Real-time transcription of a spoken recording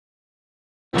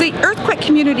The earthquake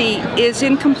community is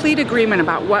in complete agreement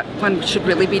about what one should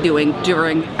really be doing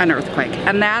during an earthquake,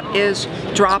 and that is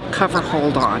drop, cover,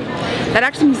 hold on. That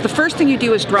actually means the first thing you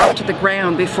do is drop to the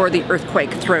ground before the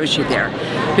earthquake throws you there,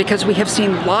 because we have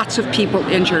seen lots of people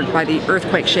injured by the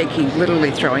earthquake shaking,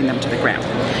 literally throwing them to the ground.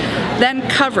 Then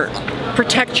cover.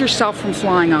 Protect yourself from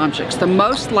flying objects. The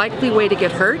most likely way to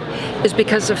get hurt is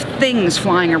because of things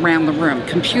flying around the room,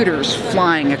 computers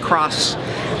flying across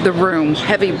the room,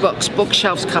 heavy books,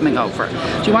 bookshelves coming over.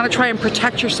 So you want to try and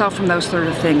protect yourself from those sort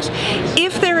of things.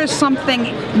 If there is something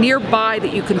nearby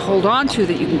that you can hold on to,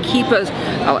 that you can keep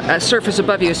a surface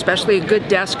above you, especially a good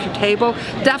desk or table,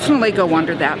 definitely go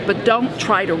under that, but don't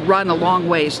try to run a long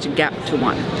ways to get to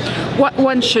one. What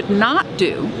one should not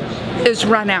do is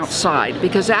run outside,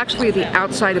 because actually the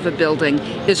outside of a building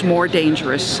is more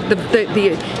dangerous.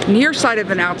 The near side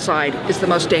of an outside is the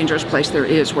most dangerous place there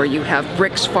is, where you have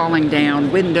bricks falling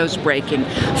down, windows breaking,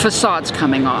 facades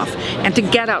coming off. And to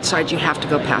get outside, you have to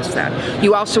go past that.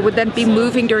 You also would then be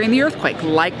moving during the earthquake,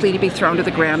 likely to be thrown to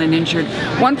the ground and injured.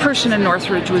 One person in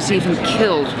Northridge was even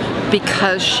killed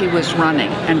because she was running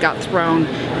and got thrown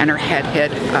and her head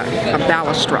hit a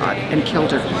balustrade and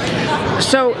killed her.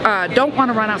 So don't want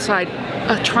to run outside.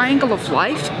 A triangle of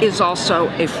life is also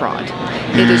a fraud.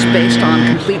 It is based on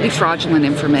completely fraudulent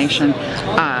information.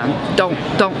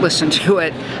 Don't listen to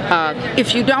it.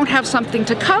 If you don't have something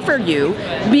to cover you,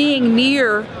 being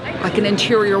near like an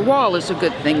interior wall is a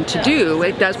good thing to do.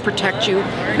 It does protect you,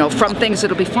 from things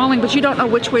that'll be falling, but you don't know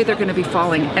which way they're going to be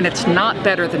falling, and it's not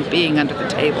better than being under the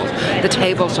tables. The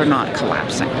tables are not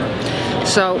collapsing.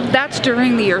 So that's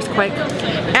during the earthquake.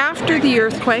 After the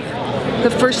earthquake,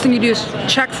 the first thing you do is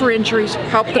check for injuries,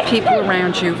 help the people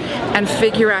around you, and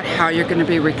figure out how you're going to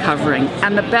be recovering.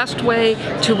 And the best way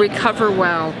to recover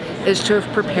well is to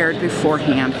have prepared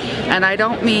beforehand. And I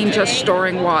don't mean just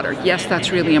storing water. Yes,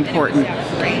 that's really important.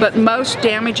 But most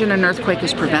damage in an earthquake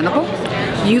is preventable.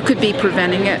 You could be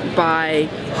preventing it by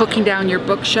hooking down your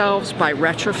bookshelves, by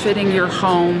retrofitting your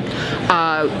home.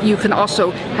 You can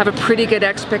also have a pretty good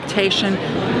expectation.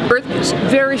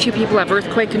 Very few people have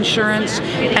earthquake insurance,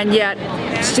 and yet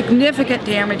significant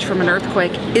damage from an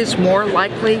earthquake is more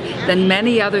likely than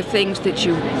many other things that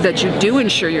you do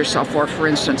insure yourself for. For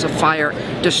instance, a fire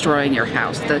destroying your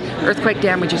house. The earthquake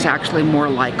damage is actually more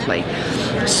likely.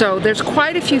 So there's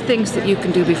quite a few things that you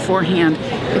can do beforehand.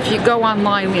 If you go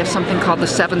online, we have something called the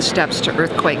 7 Steps to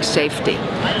Earthquake Safety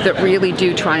that really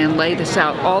do try and lay this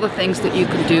out, all the things that you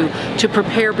can do to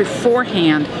prepare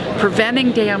beforehand,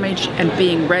 preventing damage and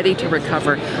being ready to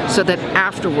recover, so that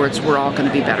afterwards we're all going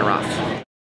to be better off.